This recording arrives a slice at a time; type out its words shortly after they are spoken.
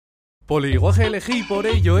Poliguaje elegí, por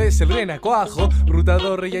ello es el renacuajo. Ruta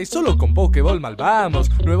y solo con Pokéball mal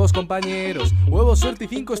vamos. Nuevos compañeros, huevo, suerte y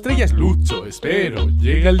 5 estrellas. Lucho, espero,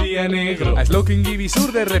 llega el día negro. A Slowking y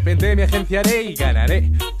Visur de repente me agenciaré y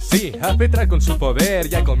ganaré. Sí, a Petra con su poder.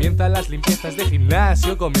 Ya comienzan las limpiezas de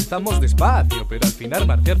gimnasio. Comenzamos despacio, pero al final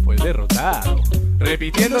Marcial fue derrotado.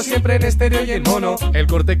 Repitiendo siempre en estéreo y en mono. El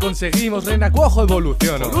corte conseguimos, renacuajo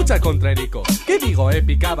evoluciono. Lucha contra Erico, ¿qué digo?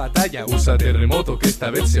 Épica batalla. Usa terremoto que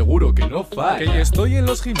esta vez seguro que no falla. Que ya estoy en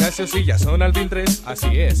los gimnasios y ya son al fin 3. Así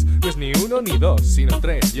es, no es ni 1 ni 2, sino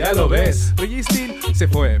 3. Ya lo ves, Registeel se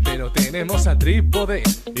fue, pero tenemos a Trípode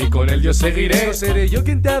y con él yo seguiré. No seré yo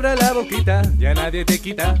quien te abra la boquita, ya nadie te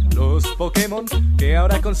quita los Pokémon que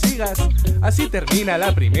ahora consigas. Así termina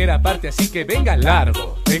la primera parte, así que venga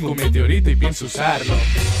largo. Tengo un meteorito y pienso usarlo.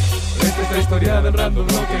 Esta es la historia del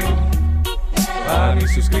Randomlocke para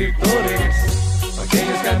mis suscriptores, para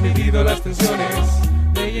aquellos que han vivido las tensiones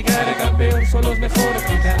de llegar a campeón, son los mejores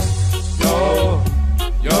quizás. Yo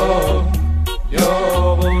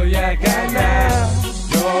voy a ganar.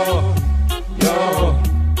 Yo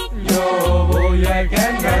voy a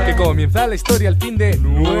ganar. Que comienza la historia al fin de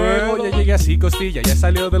nuevo. Ya llegué así, costilla, ya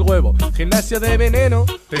salió del huevo. Gimnasio de veneno,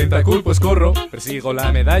 tentacul pues corro. Persigo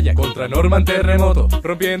la medalla contra Norman Terremoto.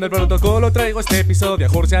 Rompiendo el protocolo traigo este episodio a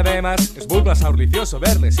Jurse además. Es Bulbasaur licioso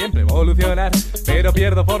verle siempre evolucionar, pero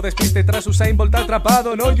pierdo por despiste tras Usain Bolt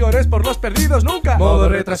atrapado. No llores por los perdidos nunca. Modo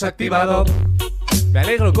retraso activado. Me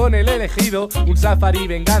alegro con el elegido, un safari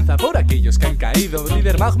venganza por aquellos que han caído.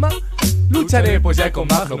 Líder Magma, lucharé pues ya con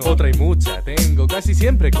Magno. Otra y mucha tengo casi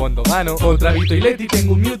siempre cuando gano. Contra Vito y Leti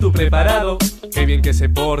tengo un Mewtwo preparado. Qué bien que se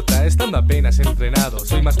porta, estando apenas entrenado.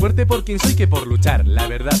 Soy más fuerte por quien soy que por luchar, la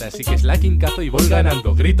verdad. Así que Slacking cazo y voy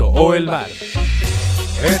ganando, grito o el mar.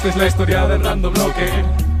 Esta es la historia del Randomlocke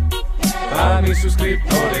para mis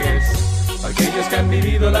suscriptores, para aquellos que han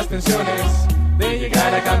vivido las tensiones de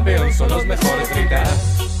llegar a campeón, son los mejores, grita.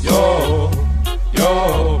 Yo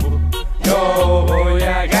voy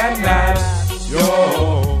a ganar.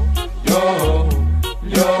 Yo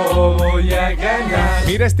voy a ganar.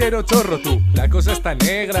 Mira este aerochorro tú, la cosa está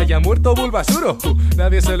negra. Ya ha muerto Bulbasuro,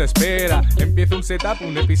 nadie se lo espera. Empieza un setup,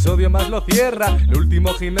 un episodio más lo cierra. El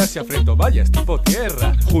último gimnasio afrento vallas tipo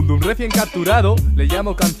tierra. Junto a un recién capturado, le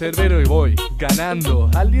llamo cancerbero y voy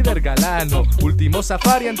ganando al líder galano. Último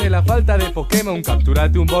safari ante la falta de Pokémon.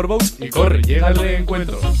 Captúrate un Borbos y corre, llega el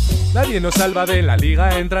reencuentro. Nadie nos salva de la liga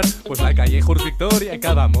a entrar, pues la calle Jurs Victoria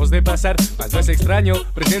acabamos de pasar. Mas no es extraño,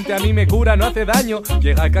 presente a mí me cura, no hace daño.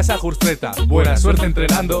 Llega a casa Jurstreta, buena suerte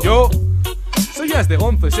entrenando. Yo soy as de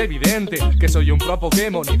gonzo, es evidente que soy un pro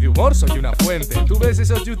Pokémon y de humor soy una fuente. ¿Tú ves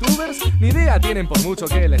esos youtubers? Ni idea tienen por mucho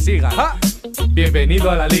que les sigan. ¡Ja! Bienvenido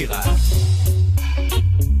a la liga.